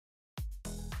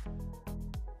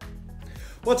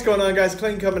What's going on, guys?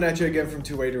 Clayton coming at you again from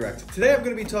Two-Way Direct. Today I'm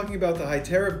going to be talking about the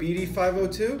Hytera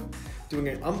BD502, doing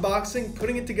an unboxing,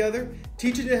 putting it together,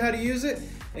 teaching you how to use it,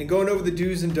 and going over the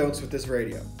do's and don'ts with this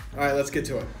radio. Alright, let's get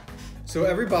to it. So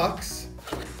every box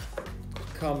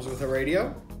comes with a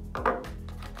radio, a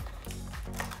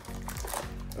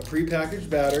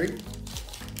pre-packaged battery.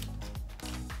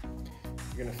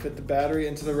 You're going to fit the battery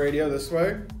into the radio this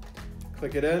way,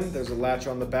 click it in, there's a latch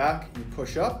on the back, you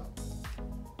push up.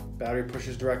 Battery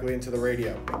pushes directly into the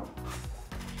radio.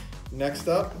 Next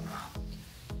up,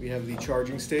 we have the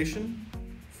charging station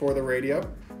for the radio.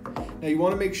 Now you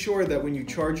want to make sure that when you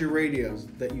charge your radios,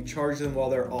 that you charge them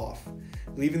while they're off.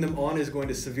 Leaving them on is going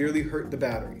to severely hurt the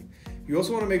battery. You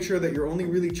also want to make sure that you're only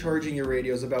really charging your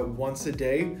radios about once a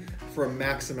day for a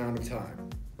max amount of time.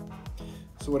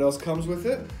 So what else comes with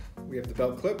it? We have the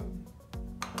belt clip.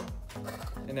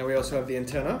 And then we also have the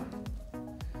antenna.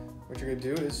 What you're going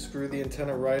to do is screw the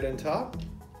antenna right on top.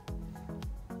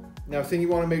 Now, the thing you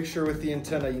want to make sure with the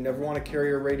antenna, you never want to carry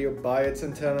your radio by its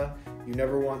antenna. You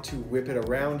never want to whip it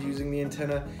around using the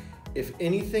antenna. If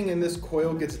anything in this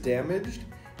coil gets damaged,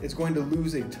 it's going to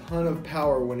lose a ton of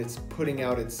power when it's putting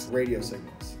out its radio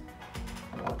signals.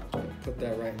 Put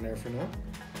that right in there for now.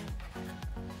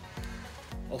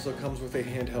 Also comes with a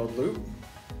handheld loop.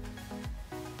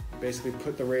 Basically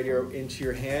put the radio into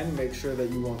your hand, make sure that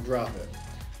you won't drop it.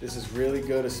 This is really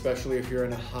good, especially if you're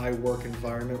in a high work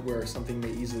environment where something may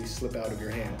easily slip out of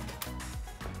your hand.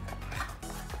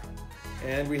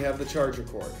 And we have the charger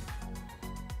cord.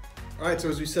 All right, so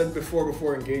as we said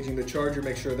before engaging the charger,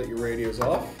 make sure that your radio is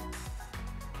off.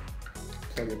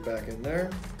 Plug it back in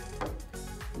there.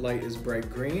 Light is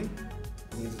bright green,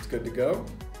 means it's good to go.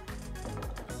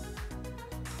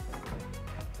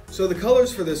 So the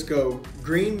colors for this go,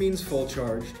 green means full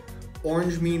charged,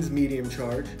 orange means medium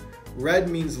charge, red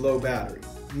means low battery.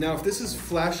 Now, if this is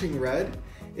flashing red,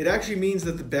 it actually means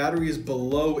that the battery is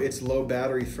below its low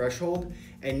battery threshold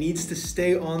and needs to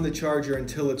stay on the charger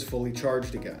until it's fully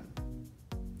charged again.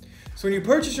 So when you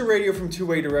purchase your radio from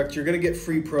Two-Way Direct, you're going to get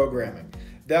free programming.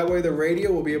 That way the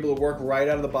radio will be able to work right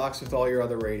out of the box with all your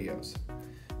other radios.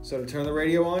 So to turn the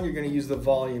radio on, you're going to use the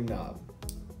volume knob.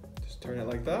 Just turn it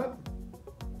like that.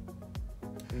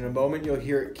 In a moment, you'll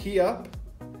hear it key up,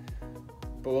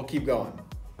 but we'll keep going.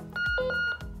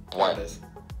 One. There it is.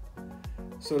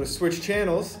 So to switch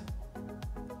channels,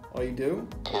 all you do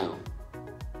 2,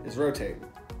 is rotate.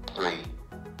 3,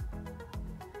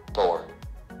 4,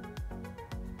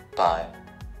 5.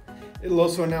 It'll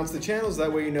also announce the channels,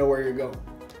 that way you know where you're going.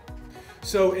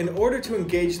 So in order to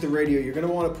engage the radio, you're going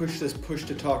to want to push this push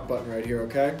to talk button right here,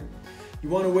 okay? You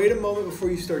want to wait a moment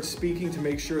before you start speaking to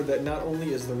make sure that not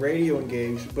only is the radio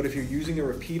engaged, but if you're using a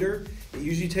repeater, it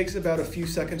usually takes about a few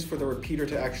seconds for the repeater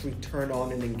to actually turn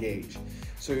on and engage.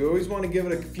 So you always want to give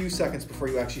it a few seconds before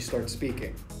you actually start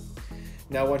speaking.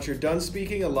 Now, once you're done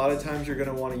speaking, a lot of times you're going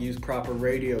to want to use proper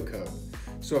radio code.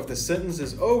 So if the sentence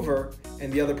is over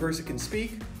and the other person can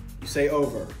speak, you say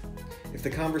over. If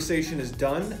the conversation is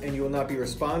done and you will not be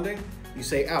responding, you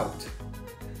say out.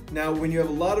 Now, when you have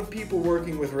a lot of people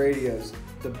working with radios,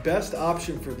 the best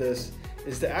option for this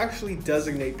is to actually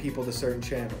designate people to certain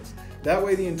channels. That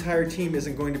way the entire team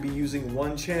isn't going to be using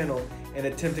one channel and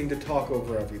attempting to talk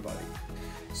over everybody.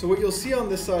 So what you'll see on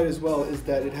this side as well is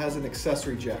that it has an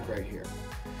accessory jack right here.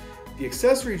 The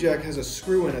accessory jack has a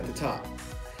screw in at the top.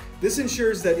 This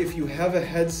ensures that if you have a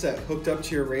headset hooked up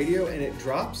to your radio and it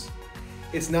drops,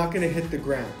 it's not going to hit the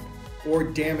ground or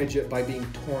damage it by being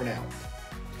torn out.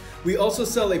 We also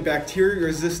sell a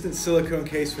bacteria-resistant silicone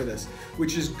case for this,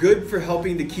 which is good for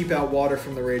helping to keep out water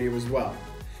from the radio as well.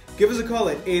 Give us a call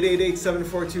at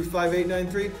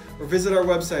 888-742-5893 or visit our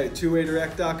website at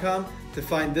twowaydirect.com to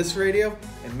find this radio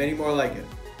and many more like it.